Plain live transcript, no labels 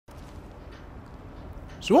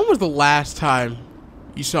So when was the last time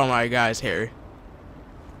you saw my guy's hair?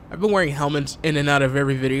 I've been wearing helmets in and out of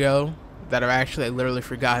every video that I've actually literally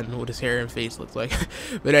forgotten what his hair and face looks like.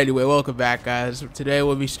 But anyway, welcome back, guys. Today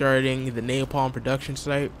we'll be starting the Napalm production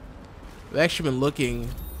site. I've actually been looking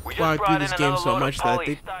through this game so much that I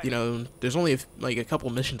think, you know, there's only like a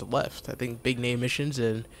couple missions left. I think big name missions,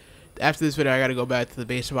 and after this video I gotta go back to the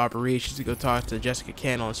base of operations to go talk to Jessica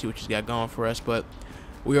Cannell and see what she's got going for us. But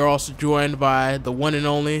we are also joined by the one and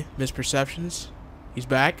only Misperceptions. He's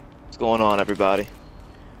back. What's going on, everybody?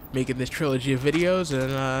 Making this trilogy of videos,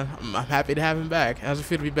 and I'm happy to have him back. How's it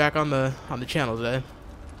feel to be back on the channel today?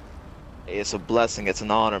 It's a blessing. It's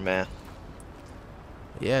an honor, man.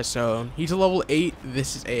 Yeah, so he's a level 8.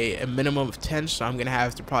 This is a minimum of 10, so I'm gonna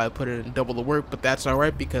have to probably put in double the work, but that's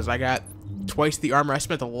alright because I got twice the armor. I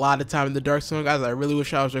spent a lot of time in the dark zone, guys. I really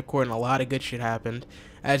wish I was recording. A lot of good shit happened.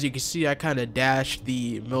 As you can see, I kind of dashed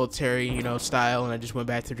the military, you know, style, and I just went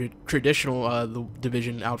back to the traditional the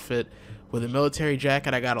division outfit with a military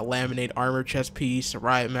jacket. I got a laminate armor chest piece, a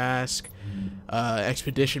riot mask,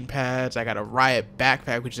 expedition pads. I got a riot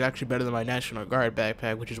backpack, which is actually better than my National Guard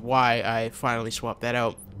backpack, which is why I finally swapped that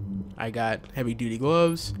out. I got heavy duty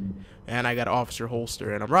gloves, and I got an officer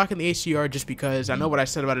holster, and I'm rocking the ACR just because I know what I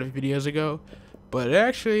said about it videos ago, but it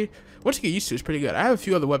actually, once you get used to it, it's pretty good. I have a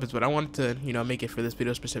few other weapons, but I wanted to, you know, make it for this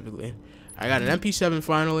video specifically. I got an MP7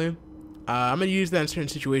 finally. I'm gonna use that in certain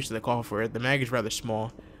situations that call for it. The mag is rather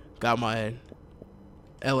small. Got my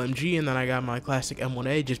LMG, and then I got my classic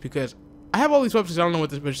M1A just because I have all these weapons. I don't know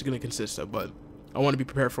what this bunch is going to consist of, but I want to be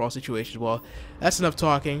prepared for all situations. Well, that's enough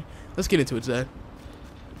talking. Let's get into it, Zed.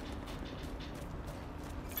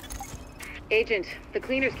 Agent, the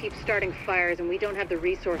cleaners keep starting fires, and we don't have the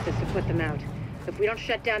resources to put them out. If we don't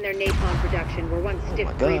shut down their napalm production, we're one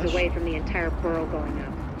stiff breeze away from the entire borough going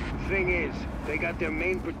up. Thing is, they got their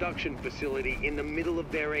main production facility in the middle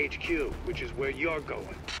of their HQ, which is where you're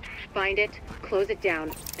going. Find it, close it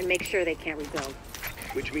down, and make sure they can't rebuild.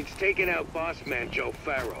 Which means taking out boss man Joe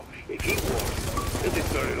Farrow. If he walks, they'll just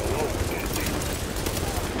start it all over again.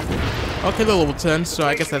 Okay, they're level 10, so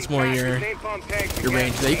I guess that's more your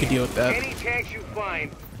range there. You can deal with that. Any tanks you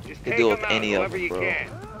find, just take deal them with out any of however them, you bro. can.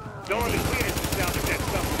 Don't let the cleaners decide that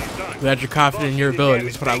stuff is done. Glad you're confident in your ability.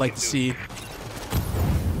 That's what I like to see.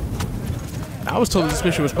 I was told this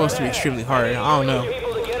mission was supposed to be extremely hard. I don't know.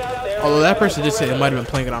 Although that person did say they might have been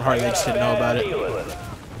playing it on hard, they just didn't know about it.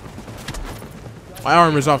 My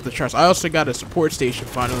armor's off the charts. I also got a support station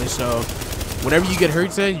finally, so whenever you get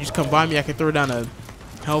hurt, Zed, you just come by me. I can throw down a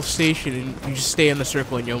health station, and you just stay in the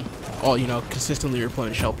circle, and you'll all, you know, consistently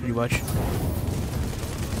replenish health pretty much.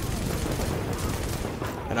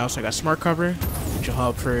 And I also got smart cover, which will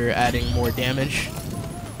help for adding more damage.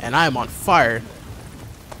 And I am on fire.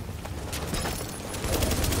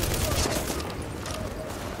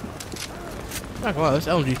 Not gonna lie, this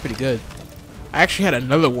LMG is pretty good. I actually had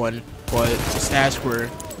another one, but the stats were,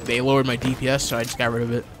 they lowered my DPS, so I just got rid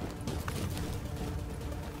of it.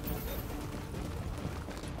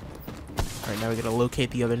 Alright, now we gotta locate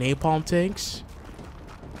the other napalm tanks.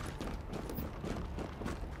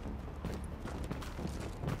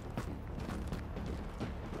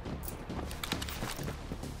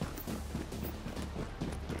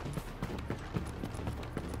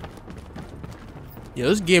 Yeah,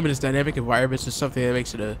 this game in its dynamic environments is something that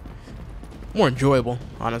makes it more enjoyable,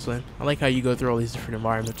 honestly. I like how you go through all these different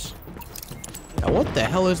environments. Now, what the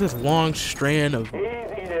hell is this long strand of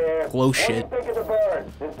glow shit? What do you think of the birds?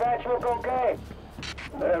 Does batch look okay?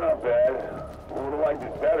 They're not bad. We would have liked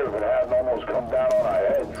it better if it hadn't almost come down on our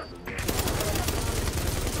heads.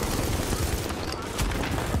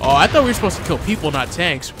 Oh, I thought we were supposed to kill people, not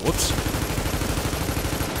tanks. Whoops.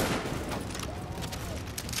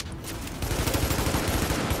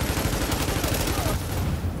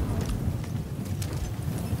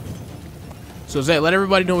 So Zed, let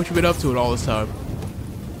everybody know what you've been up to all this time.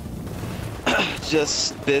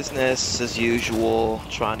 Just business as usual,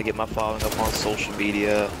 trying to get my following up on social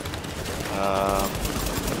media.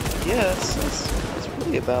 Yeah, that's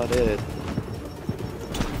really about it.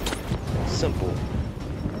 Simple.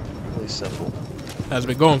 Really simple. How's it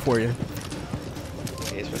been going for you?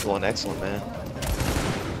 It's been going excellent, man.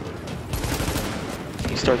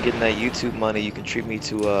 You start getting that YouTube money, you can treat me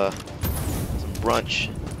to some brunch.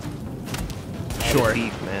 Sure.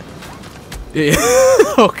 Beef, man. Yeah.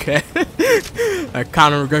 Okay. A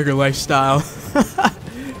Conor McGregor lifestyle.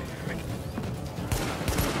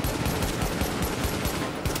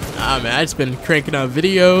 Nah, man, I just been cranking out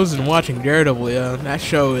videos and watching Daredevil. Yeah, that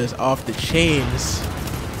show is off the chains.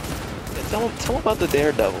 Yeah, tell me about the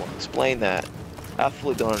Daredevil. Explain that. I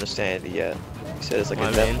fully don't understand it yet. You said it's like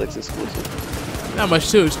a Netflix exclusive. Not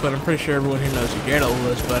much to it, but I'm pretty sure everyone here knows who Daredevil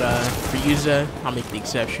is. But for Yuza, I'll make the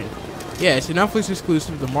exception. Yeah, it's a Netflix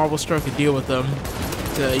exclusive. The Marvel struck a deal with them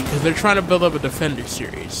because they're trying to build up a Defender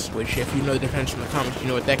series, which, if you know the Defenders from the comics, you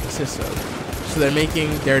know what that consists of. So they're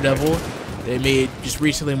making Daredevil. They made just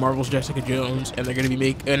recently Marvel's Jessica Jones, and they're going to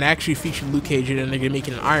be and actually featured Luke Cage in it, and they're going to be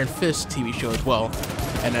making an Iron Fist TV show as well.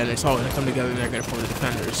 And then it's all going to come together, and they're going to form the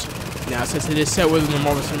Defenders. Now, since it is set within the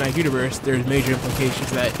Marvel Cinematic Universe, there's major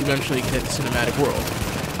implications that eventually could hit the cinematic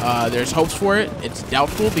world. There's hopes for it. It's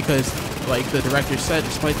doubtful because, like the director said,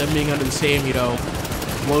 despite them being under the same,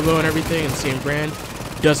 logo and everything, and the same brand,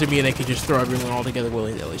 doesn't mean they can just throw everyone all together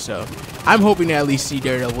willy-nilly. So I'm hoping to at least see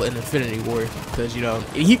Daredevil in Infinity War, because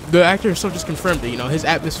the actor himself just confirmed it. His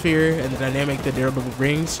atmosphere and the dynamic that Daredevil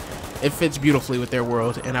brings, it fits beautifully with their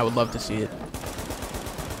world, and I would love to see it.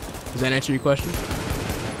 Does that answer your question?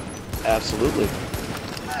 Absolutely.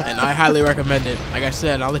 And I highly recommend it. Like I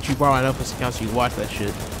said, I'll let you borrow my Netflix account so you watch that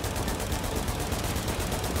shit.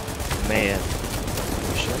 Man,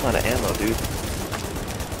 shit, I'm out of ammo, dude.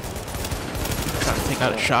 Trying to take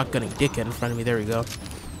out a shotgunning dickhead in front of me. There we go.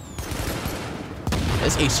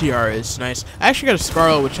 This ACR is nice. I actually got a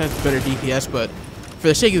Scarlet, which has better DPS, but for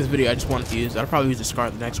the sake of this video, I just wanted to use it. I'll probably use the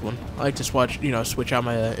Scarlet the next one. I like to switch out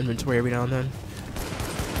my inventory every now and then.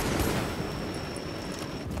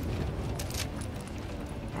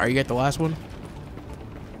 Are you at the last one?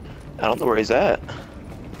 I don't know where he's at.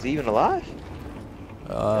 Is he even alive?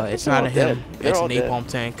 It's not a him. It's a napalm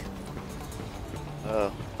tank.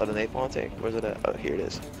 Oh, the napalm tank? Where's it at? Oh, here it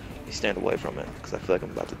is. You stand away from it, because I feel like I'm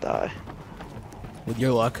about to die. With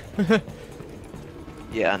your luck.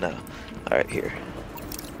 Yeah, I know. Alright, here.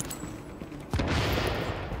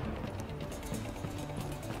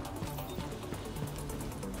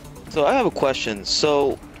 So I have a question.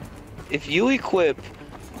 So, if you equip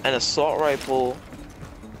an assault rifle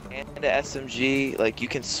and an SMG, like, you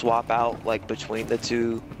can swap out, like, between the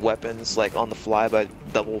two weapons, like, on the fly by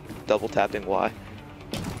double tapping Y?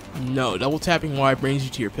 No, double tapping Y brings you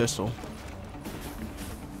to your pistol.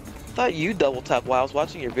 I thought you double tap Y. I was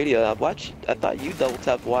watching your video. I thought you double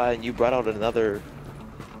tapped Y and you brought out another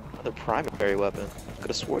primary weapon. I could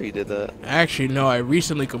have swore you did that. Actually, no. I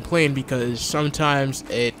recently complained because sometimes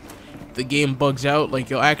the game bugs out. Like,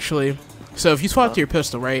 you'll actually. So if you swap to your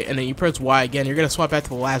pistol, right, and then you press Y again, you're gonna swap back to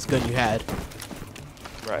the last gun you had.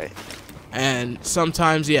 Right. And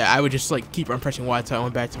sometimes, yeah, I would just like keep on pressing Y until I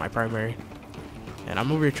went back to my primary. And I'm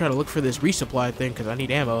over here trying to look for this resupply thing because I need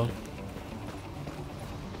ammo.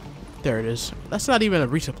 There it is. That's not even a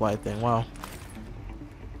resupply thing. Wow.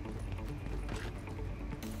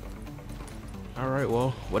 Alright,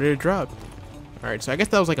 well, what did it drop? Alright, so I guess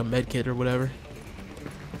that was like a med kit or whatever.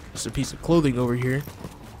 Just a piece of clothing over here.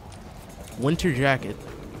 Winter jacket.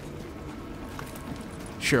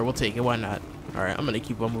 Sure, we'll take it. Why not? Alright, I'm gonna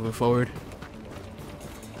keep on moving forward.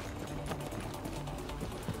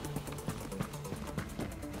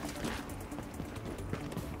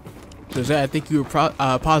 So Zach, I think you were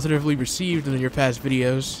positively received in your past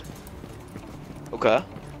videos. Okay. How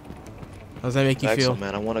does that make you feel?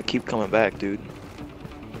 Man, I want to keep coming back, dude.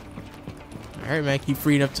 Alright, man, keep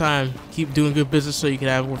freeing up time. Keep doing good business so you can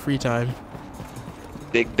have more free time.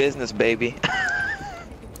 Big business, baby.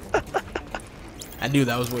 I knew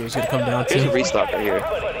that was what it was going to come down to. There's a restock right here.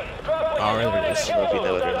 Oh, there it is. I don't know if you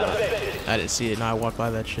know it or not. I didn't see it. Now I walked by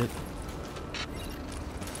that shit.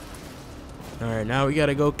 Alright, now we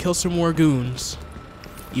gotta go kill some more goons.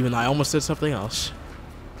 Even though I almost said something else.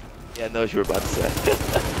 Yeah, I know what you were about to say. Yeah,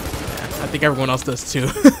 I think everyone else does too.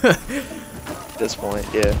 At this point,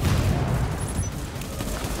 yeah.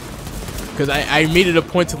 Because I made it a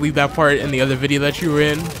point to leave that part in the other video that you were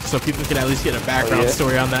in, so people can at least get a background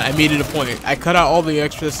story on that. I made it a point. I cut out all the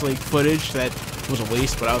extra like footage that was a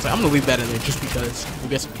waste, but I was like, I'm gonna leave that in there just because we'll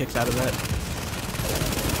get some kicks out of that.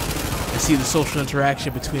 And see the social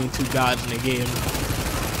interaction between two gods in the game.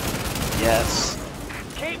 Yes.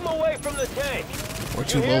 Keep them away from the tank. Or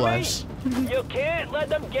two lowlifes. You can't let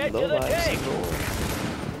them get to the tank.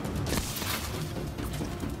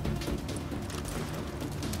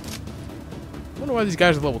 I wonder why these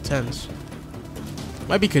guys are level 10s.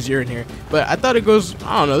 Might be because you're in here. But I thought it goes...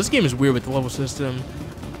 I don't know. This game is weird with the level system.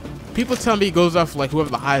 People tell me it goes off like whoever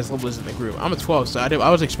the highest level is in the group. I'm a 12, so I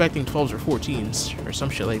was expecting 12s or 14s. Or some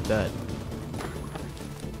shit like that.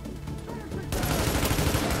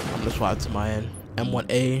 I'm going to swap to my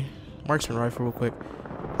M1A marksman rifle real quick.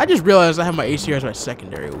 I just realized I have my ACR as my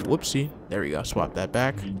secondary. Whoopsie. There we go. Swap that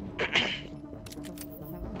back.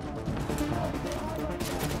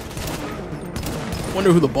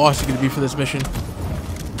 Wonder who the boss is going to be for this mission.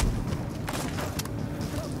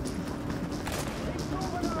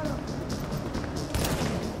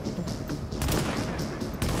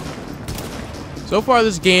 So far,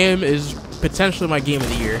 this game is potentially my game of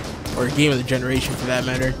the year, or game of the generation for that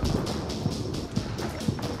matter.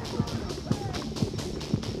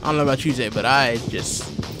 I don't know about you, Zay, but I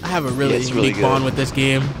have a really unique bond with this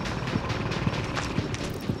game.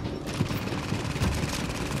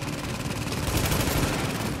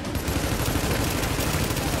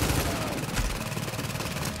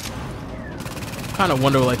 Kind of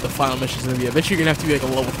wonder what, like, the final mission is gonna be. I bet you're gonna have to be like a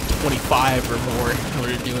level 25 or more in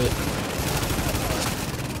order to do it.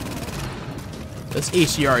 This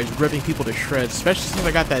ACR is ripping people to shreds, especially since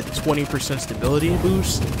I got that 20% stability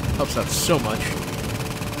boost. Helps out so much.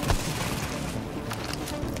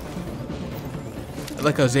 I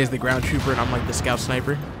like how Zay's the ground trooper and I'm like the scout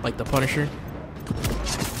sniper, like the Punisher.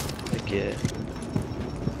 Yeah.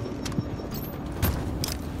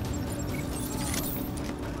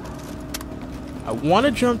 I want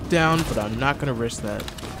to jump down, but I'm not going to risk that.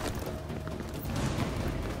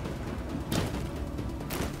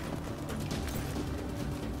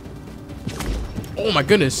 Oh my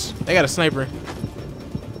goodness, they got a sniper.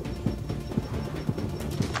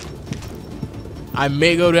 I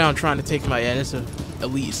may go down trying to take my, yeah, that's an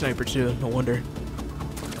elite sniper too, no wonder.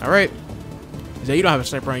 Alright. Zay, you don't have a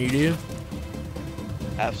sniper on you, do you?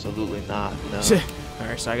 Absolutely not, no.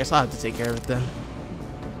 Alright, so I guess I'll have to take care of it then.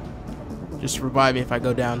 Just revive me if I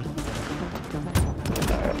go down.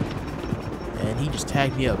 And he just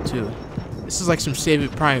tagged me up too. This is like some Saving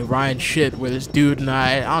Private Ryan shit where this dude and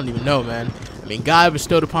I don't even know, man. I mean, God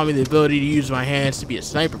bestowed upon me the ability to use my hands to be a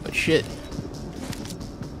sniper, but shit.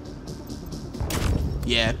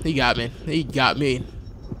 Yeah, he got me. He got me.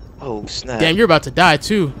 Oh, snap. Damn, you're about to die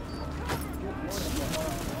too.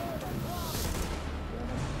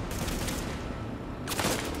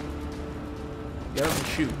 Get up and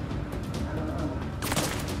shoot.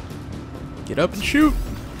 Get up and shoot.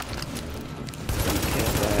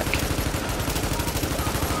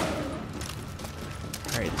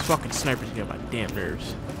 Alright, this fucking sniper's getting my damn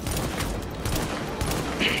nerves.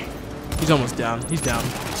 He's almost down. He's down.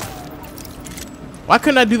 Why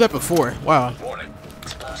couldn't I do that before? Wow. Warning.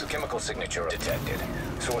 Explosive chemical signature detected.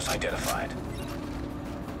 Source identified.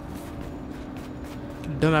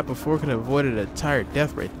 Could have done that before. Could have avoided a entire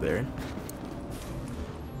death right there.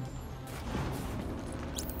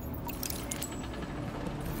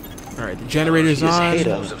 Alright, the generator's on.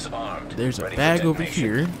 There's a bag over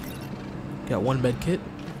here. Got one med kit.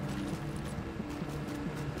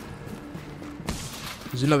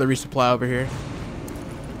 There's another resupply over here.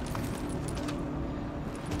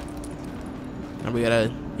 And we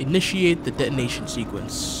gotta initiate the detonation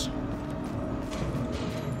sequence.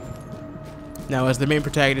 Now, as the main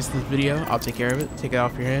protagonist of this video, I'll take care of it. Take it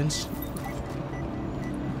off your hands.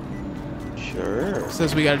 Sure. It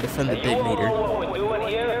says we gotta defend the detonator. What we're doing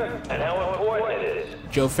here and how important it is.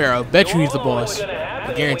 Joe Farrow, bet you he's the boss.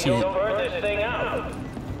 I guarantee it.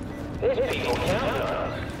 These people count on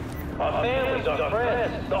us. Our families, our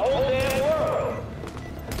friends, the whole damn world.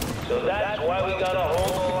 So that's why we gotta hold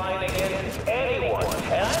the line against anyone.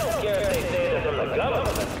 And I don't care if they say they're from the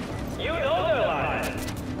government. You know they're lying.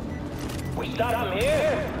 We stop them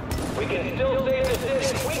here, we can still save the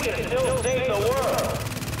city. We can still save the world.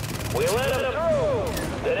 We let them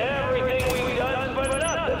through. Then everything we've done's for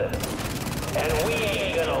nothing. And we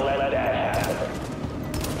ain't gonna let that happen.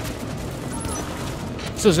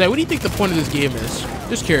 So, Zay, what do you think the point of this game is?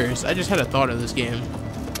 Just curious. I just had a thought of this game.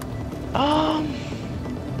 I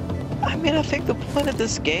mean, I think the point of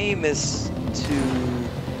this game is to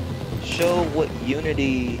show what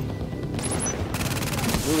unity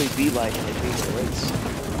really be like in the human race.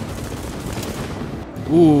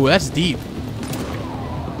 Ooh, that's deep.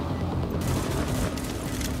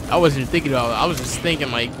 I wasn't thinking about it. I was just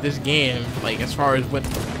thinking, like, this game, like, as far as what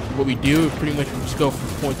we do, pretty much we just go from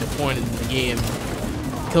point to point in the game.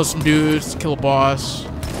 Kill some dudes, kill a boss,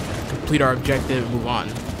 complete our objective, and move on.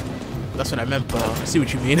 That's what I meant, but I see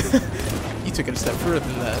what you mean. You took it a step further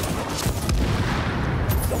than that.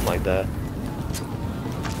 Something like that.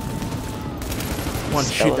 One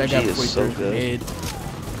shoot that guy before he throws a grenade.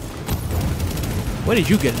 When did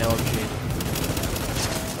you get an LMG?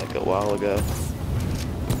 Like a while ago.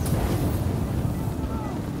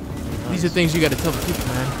 These are things you gotta tell the people,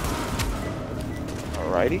 man.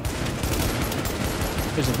 Alrighty.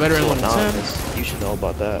 There's a veteran level 10. You should know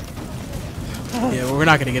about that. Yeah, well, we're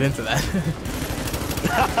not gonna get into that.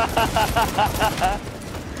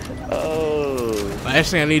 Oh.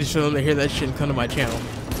 Last thing I need to show them to hear that shit and come to my channel.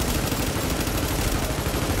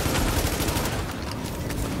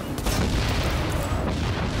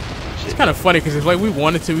 It's kind of funny because if like we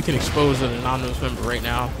wanted to, we can expose an anonymous member right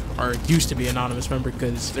now, or used to be an anonymous member,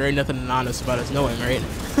 because there ain't nothing anonymous about us knowing, right?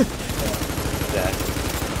 Exactly.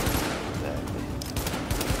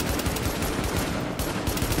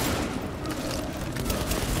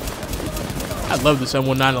 I love this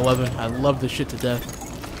M1911. I love this shit to death.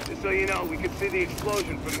 Just so you know, we could see the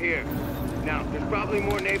explosion from here. Now, there's probably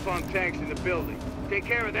more napalm tanks in the building. Take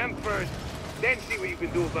care of them first, then see what you can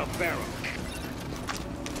do about Pharaoh.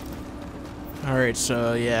 Alright,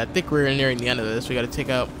 so yeah, I think we're nearing the end of this. We gotta take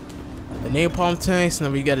out the napalm tanks, and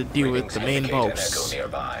then we gotta deal with the main boss.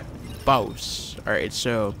 Alright,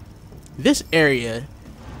 so this area,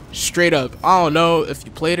 straight up, I don't know if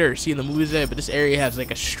you played it or seen the movies yet, but this area has like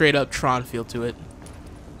a straight up Tron feel to it.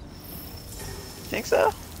 Think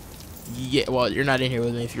so? Yeah, well, you're not in here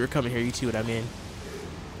with me. If you were coming here, you see what I mean.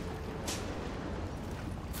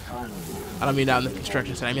 I don't mean down the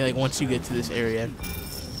construction side. I mean like once you get to this area,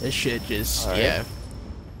 this shit just, yeah.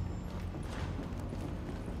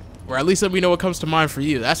 Or at least let me know what comes to mind for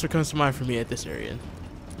you. That's what comes to mind for me at this area.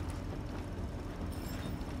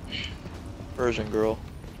 Persian girl.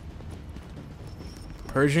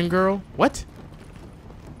 Persian girl? What?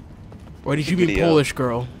 Or did you mean Video. Polish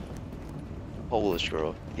girl? Polish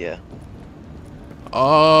girl, yeah.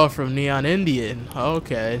 Oh, from Neon Indian.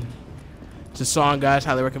 Okay. It's a song, guys.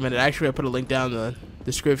 Highly recommend it. Actually, I put a link down in the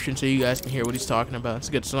description so you guys can hear what he's talking about. It's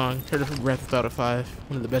a good song. Heard it from Grand Theft Auto 5.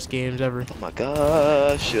 One of the best games ever. Oh my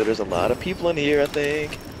gosh, there's a lot of people in here, I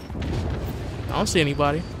think. I don't see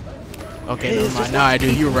anybody. Okay, never mind. Now I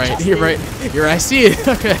do. You're right. You're right. You're right. I see it.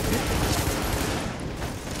 Okay.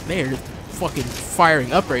 They're fucking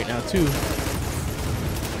firing up right now, too.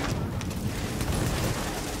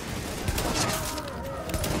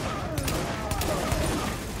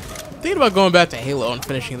 Thinking about going back to Halo and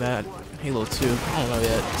finishing that. Halo 2. I don't know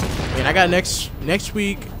yet. I mean, I got next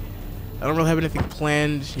week. I don't really have anything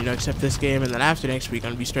planned, you know, except this game. And then after next week,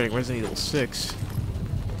 I'm gonna be starting Resident Evil 6.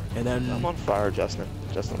 And then I'm on fire, Justin.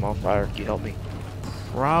 Justin, I'm on fire. Can you help me?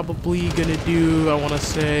 Probably gonna do, I want to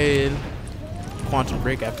say, Quantum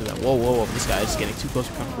Break after that. Whoa, whoa, whoa! This guy is getting too close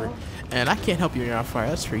for comfort. And I can't help you when you're on fire.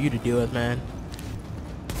 That's for you to deal with, man.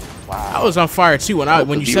 Wow. I was on fire too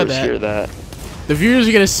when you said that. Hear that. The viewers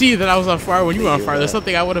are gonna see that I was on fire when you were on fire. That's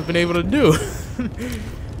something I would have been able to do.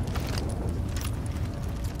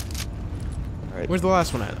 Right. Where's the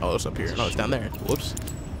last one at? Oh, it's up here. No, it's down there. Whoops.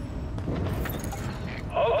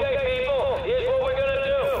 Okay, people, here's what we're gonna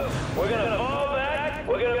do. We're gonna fall back,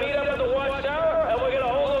 we're gonna meet up at the watchtower, and we're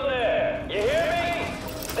gonna hold them there. You hear me?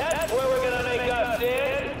 That's where we're gonna make our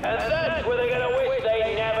stand, and that's where they're gonna wish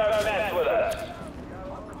they never messed with us.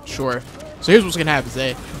 Sure. So here's what's gonna happen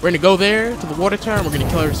today. We're gonna go there to the water tower, and we're gonna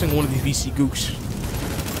kill every single one of these VC gooks.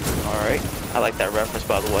 Alright. I like that reference,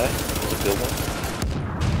 by the way. It's a good one.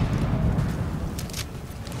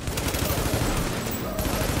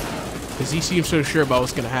 Because he seems so sure about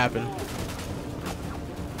what's gonna happen.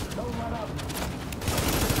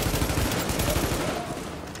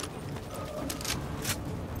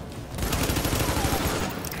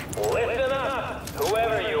 Listen up,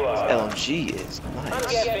 whoever you are. LMG is I'm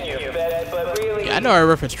nice. guessing you're bad, but really. Yeah, I know I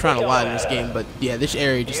reference Tron a lot in this game, but yeah, this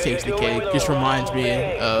area just takes the cake. Just reminds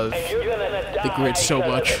me of the grid so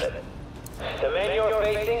much. The men you're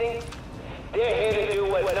facing, they're here to do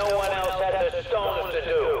what no one else had the stones to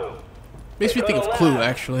do. Makes me think of Clue,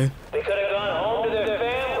 actually. They could have gone home to their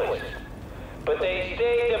families, but they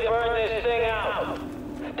stayed to burn this thing out,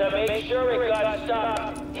 to make sure it got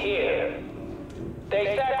stopped here.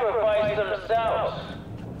 They sacrificed themselves,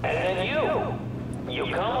 and then you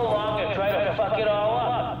come along and try to fuck it all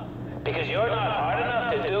up, because you're not hard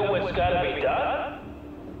enough to do what's gotta be done?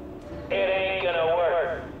 It ain't gonna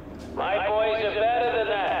work. My boys are better than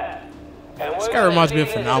that. And This guy reminds me of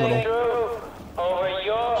Phenomenal. Over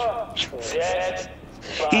your dead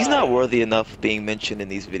He's not worthy enough of being mentioned in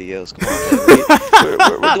these videos. Come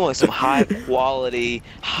on, we're doing some high quality,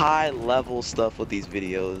 high level stuff with these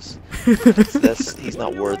videos. He's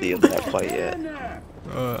not worthy of that quite yet.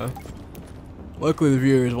 Luckily the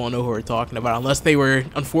viewers won't know who we're talking about unless they were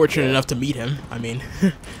unfortunate enough to meet him. I mean,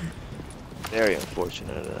 very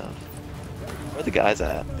unfortunate enough. Where the guys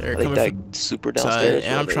at? They're Are they coming like from super downstairs?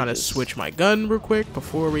 and I'm or they trying to just- switch my gun real quick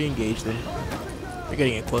before we engage them. They're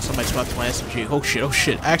getting in close. I might spot my SMG. Oh shit! Oh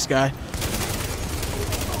shit! Axe guy.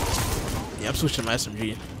 Yeah, I'm switching to my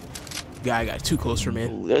SMG. Guy got too close for me.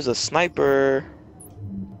 Ooh, there's a sniper.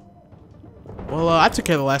 Well, I took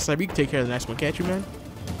care of the last sniper. You can take care of the next one, can't you, man?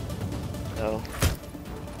 No.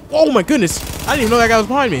 Oh my goodness! I didn't even know that guy was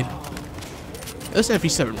behind me. This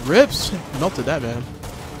MP7 rips. Melted that man.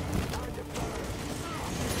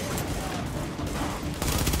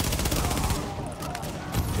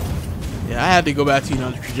 Yeah, I had to go back to, you know,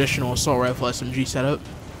 the traditional assault rifle SMG setup.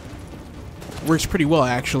 Works pretty well,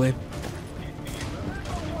 actually.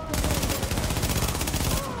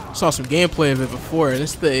 saw some gameplay of it before.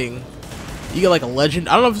 This thing, you get like a legend.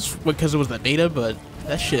 I don't know if it's because it was the beta, but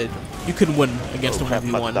that shit, you couldn't win against the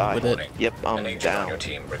 1v1 with it. Yep, I'm An agent on your down.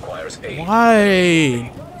 team requires aid.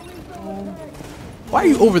 Why? Why are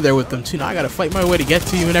you over there with them too? Now I gotta fight my way to get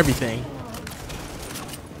to you and everything.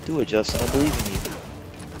 Do it, Justin. I believe in you.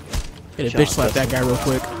 Hit a bitch slap that guy real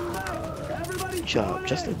quick. Good job,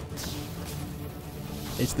 Justin.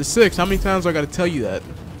 It's the 6. How many times do I gotta tell you that?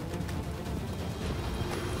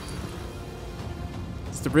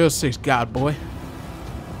 It's the real 6, God boy.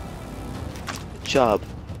 Good job.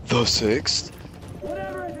 The 6th.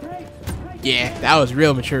 Yeah, that was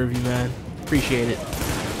real mature of you, man. Appreciate it.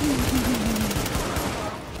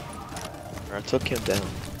 I took him down.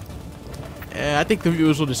 And I think the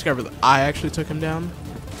viewers will discover that I actually took him down.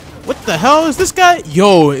 What the hell is this guy?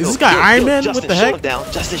 Yo, is this guy Iron Man? Justin, what the shut heck? him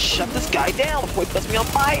down. Justin, shut this guy down before he puts me on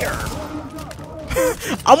fire.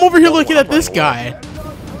 I'm over here looking at this guy.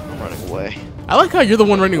 I'm running away. I like how you're the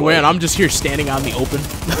one running away and I'm just here standing out in the open.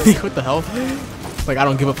 What the hell? Like, I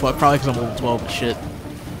don't give a fuck. Probably because I'm level 12 and shit.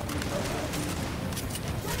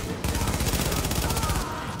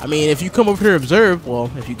 I mean, if you come over here to observe, well,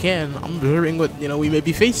 if you can, I'm observing what, you know, we may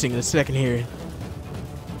be facing in a second here.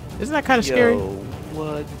 Isn't that kind of scary?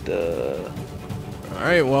 What the...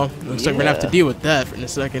 Alright, well, looks like we're gonna have to deal with that in a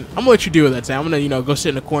second. I'm gonna let you deal with that, Sam. I'm gonna, you know, go sit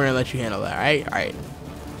in the corner and let you handle that, alright? Alright.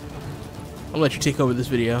 I'm gonna let you take over this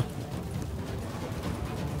video.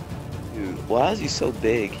 Dude, why is he so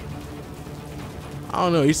big? I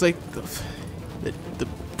don't know, he's like the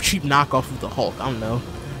cheap knockoff of the Hulk. I don't know.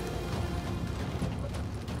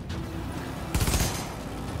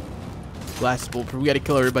 Glass is bulletproof. We gotta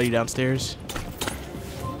kill everybody downstairs.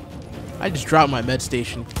 I just dropped my med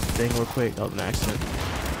station thing real quick. That was an accident.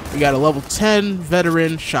 We got a level 10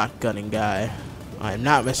 veteran shotgunning guy. I am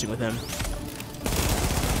not messing with him.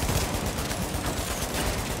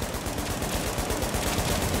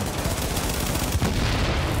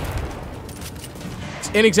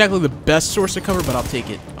 It ain't exactly the best source of cover, but I'll take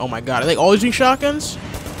it. Oh my god, are they all using shotguns?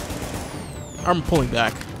 I'm pulling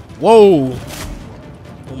back. Whoa!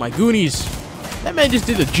 Oh my goonies. That man just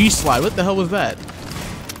did a G-slide. What the hell was that?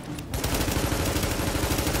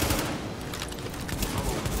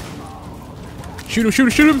 Shoot him, shoot him,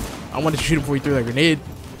 shoot him! I wanted to shoot him before he threw that grenade.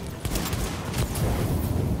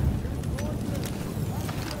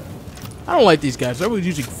 I don't like these guys. They're always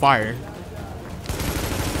using fire.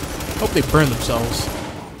 Hope they burn themselves.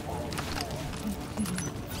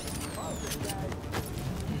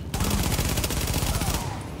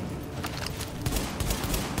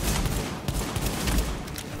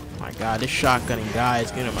 My god, this shotgunning guy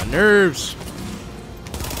is getting on my nerves.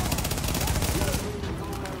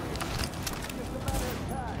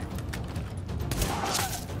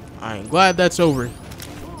 I am glad that's over.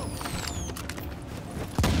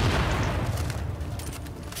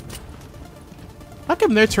 How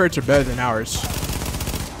come their turrets are better than ours?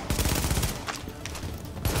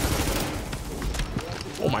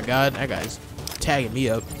 Oh my god, that guy's tagging me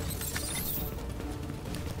up.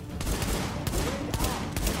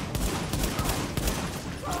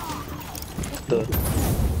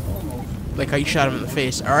 Like how you shot him in the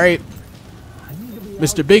face. Alright.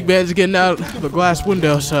 Mr. Big Man's getting out the glass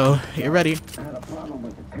window, so get ready.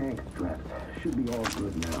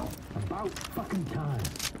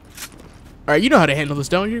 Alright, you know how to handle this,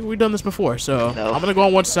 don't you? We've done this before, so no. I'm gonna go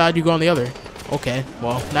on one side, you go on the other. Okay,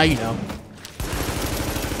 well, now you know.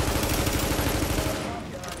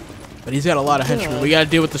 But he's got a lot of henchmen. We gotta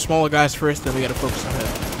deal with the smaller guys first, then we gotta focus on him.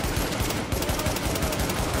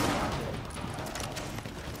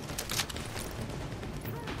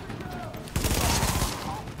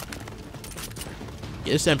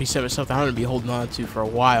 Yeah, this MP7 is something I'm gonna be holding on to for a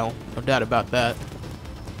while. No doubt about that.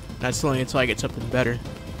 Not slowing until I get something better.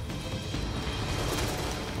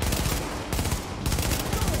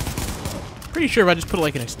 Pretty sure if I just put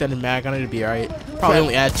like an extended mag on it, it'd be alright. Probably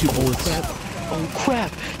only add 2 bullets. Oh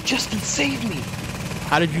crap! Justin saved me!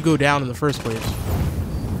 How did you go down in the first place?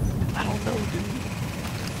 I don't know, dude.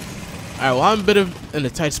 Alright, well I'm a bit of in a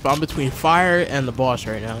tight spot. I'm between fire and the boss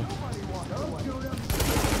right now.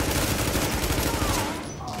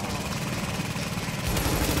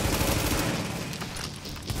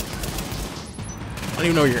 I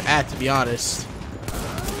don't even know where you're at, to be honest.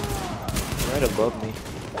 Right above me.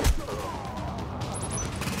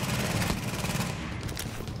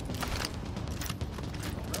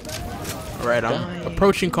 Alright, I'm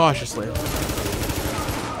approaching cautiously.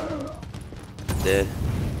 Dead.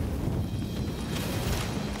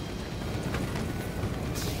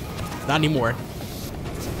 Not anymore.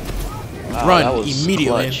 Wow, Run that was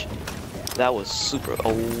immediately. clutch. That was super.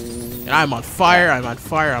 Oh. And I'm on fire, I'm on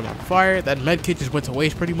fire, I'm on fire. That med kit just went to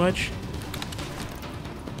waste pretty much.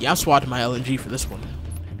 Yeah, I'm swatting my LNG for this one.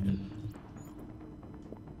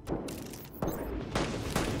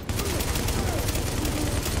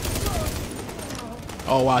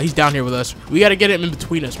 Oh wow, he's down here with us. We gotta get him in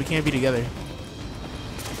between us. We can't be together.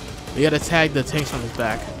 We gotta tag the tanks on his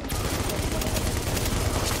back.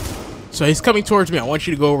 So he's coming towards me. I want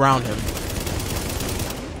you to go around him.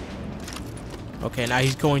 Okay, now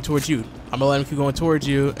he's going towards you. I'm gonna let him keep going towards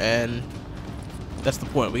you, and that's the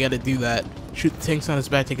point. We gotta do that. Shoot the tanks on his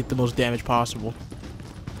back to get the most damage possible.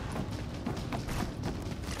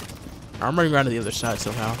 I'm running around to the other side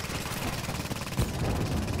somehow.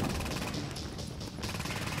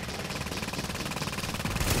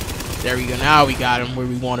 There we go. Now we got him where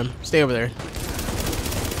we want him. Stay over there.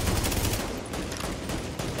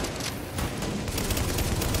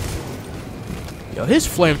 Yo, his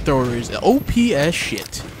flamethrower is OP as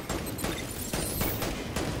shit.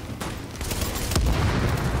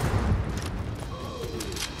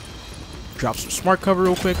 Drop some smart cover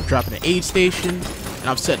real quick. I'm dropping an aid station, and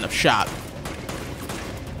I'm setting up shop.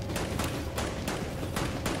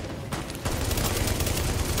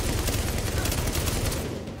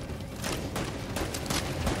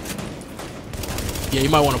 Yeah, you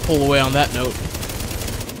might want to pull away on that note.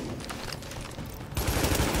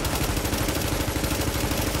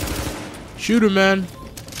 Shoot him, man.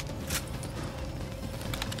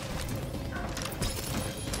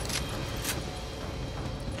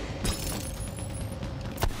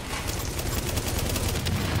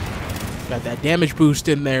 Got that damage boost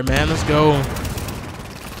in there, man. Let's go.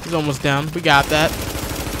 He's almost down. We got that.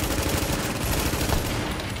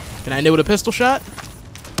 Can I nail with a pistol shot?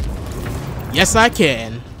 Yes, I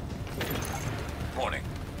can. Warning.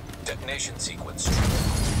 Detonation sequence.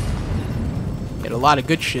 Get a lot of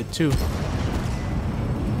good shit, too.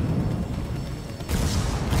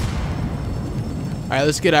 Alright,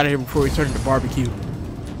 let's get out of here before we turn into barbecue.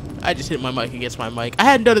 I just hit my mic against my mic. I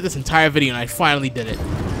hadn't done it this entire video, and I finally did it.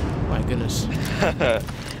 My goodness.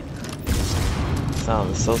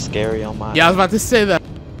 Sounds so scary on my. Yeah, I was about to say that.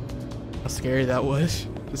 How scary that was.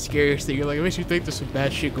 The scariest thing. You're like, it makes you think there's some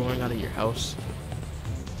bad shit going on in your house.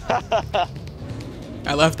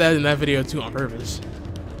 I left that in that video too on purpose.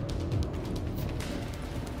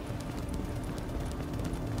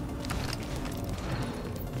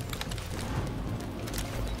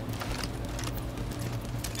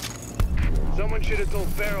 Someone should have told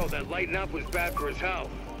Farrell that lighting up was bad for his health.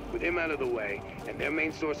 With him out of the way, and their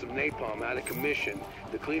main source of napalm out of commission,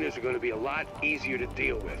 the cleaners are going to be a lot easier to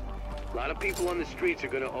deal with. A lot of people on the streets are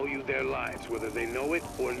going to owe you their lives, whether they know it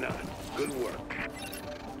or not. Good work.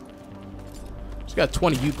 He's got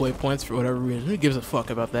 20 Ublade points for whatever reason. Who gives a fuck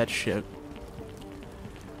about that shit?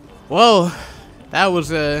 Well, that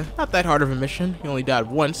was not that hard of a mission. He only died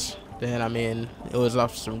once. Then, I mean, it was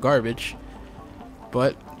off some garbage.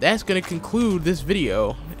 But that's going to conclude this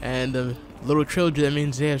video. And the little trilogy that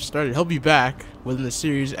means they have started. He'll be back within the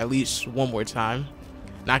series at least one more time.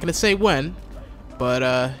 Not going to say when.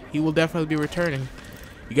 But he will definitely be returning.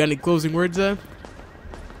 You got any closing words, Nah,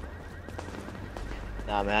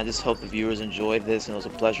 man, I just hope the viewers enjoyed this, and it was a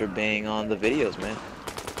pleasure being on the videos, man.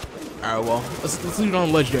 Alright, well, let's leave it on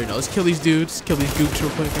a legendary note. Let's kill these dudes, kill these gooks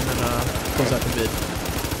real quick, and then close out the vid.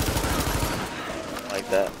 Like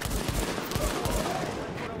that.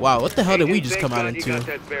 Wow, what the hell did we just come out into?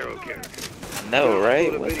 No,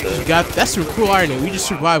 right? What the? That's some cool irony. We just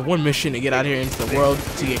survived one mission to get out here into the world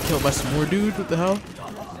to get killed by some more dudes. What the hell?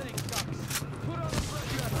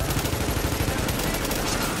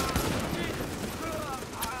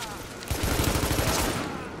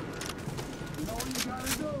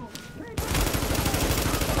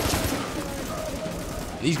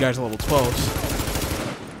 These guys are level 12s.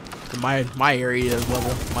 My area is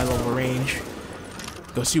my level range.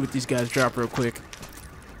 Go see what these guys drop real quick.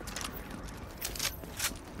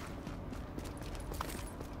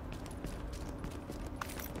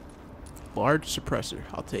 Large suppressor.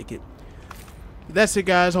 I'll take it. That's it,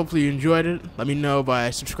 guys. Hopefully you enjoyed it. Let me know by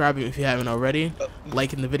subscribing if you haven't already,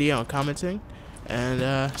 liking the video and commenting.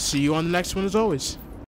 And see you on the next one as always.